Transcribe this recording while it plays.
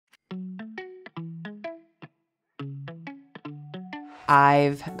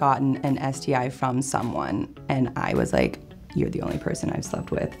I've gotten an STI from someone and I was like, you're the only person I've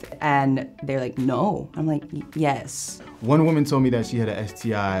slept with. And they're like, no. I'm like, yes. One woman told me that she had an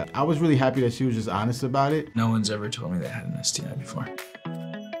STI. I was really happy that she was just honest about it. No one's ever told me they had an STI before.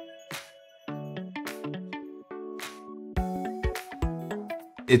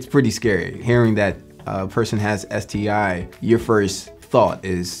 It's pretty scary. Hearing that a person has STI, your first thought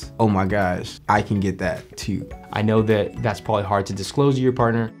is, oh my gosh, I can get that too. I know that that's probably hard to disclose to your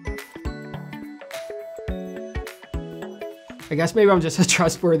partner. I guess maybe I'm just a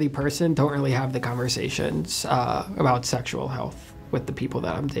trustworthy person, don't really have the conversations about sexual health with the people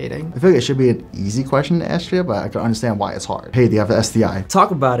that I'm dating. I feel like it should be an easy question to ask you, but I can understand why it's hard. Hey, do you have the STI?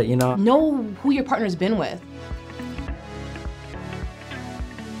 Talk about it, you know. Know who your partner's been with.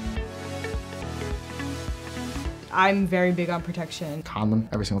 I'm very big on protection. Condom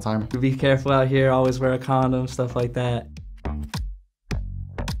every single time. Be careful out here, always wear a condom, stuff like that.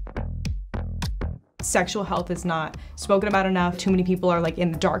 Sexual health is not spoken about enough. Too many people are like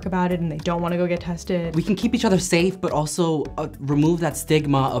in the dark about it and they don't want to go get tested. We can keep each other safe, but also remove that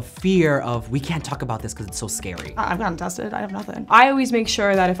stigma of fear of we can't talk about this because it's so scary. I've gotten tested, I have nothing. I always make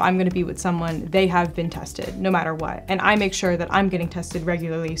sure that if I'm going to be with someone, they have been tested no matter what. And I make sure that I'm getting tested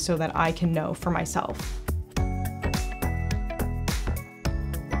regularly so that I can know for myself.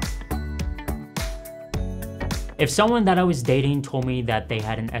 If someone that I was dating told me that they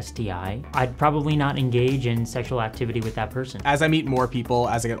had an STI, I'd probably not engage in sexual activity with that person. As I meet more people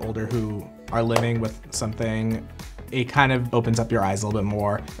as I get older who are living with something, it kind of opens up your eyes a little bit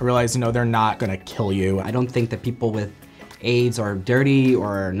more. I realize, you know, they're not gonna kill you. I don't think that people with AIDS are dirty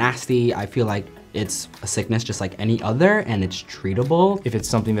or nasty. I feel like it's a sickness just like any other and it's treatable. If it's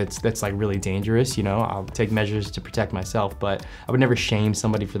something that's like really dangerous, you know, I'll take measures to protect myself, but I would never shame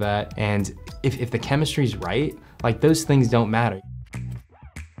somebody for that. And if the chemistry's right, like those things don't matter.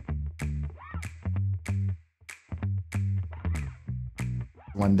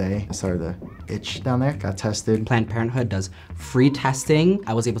 One day, I started to itch down there, got tested. Planned Parenthood does free testing.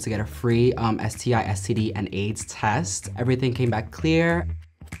 I was able to get a free STI, STD, and AIDS test. Everything came back clear.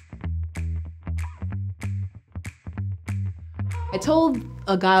 I told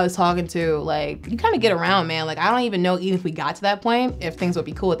a guy I was talking to, like, you kind of get around, man. Like, I don't even know, even if we got to that point, if things would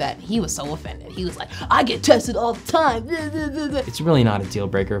be cool with that. He was so offended. He was like, I get tested all the time. It's really not a deal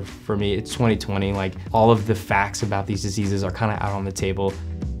breaker for me. It's 2020, like, all of the facts about these diseases are kind of out on the table.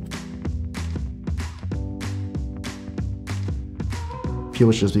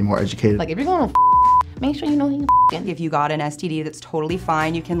 People should just be more educated. Like, if you're going on make sure you know who you're If you got an STD, that's totally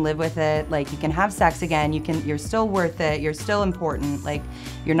fine. You can live with it. Like, you can have sex again. You're still worth it. You're still important. Like,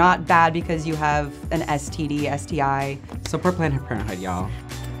 you're not bad because you have an STD, STI. Support Planned Parenthood, y'all.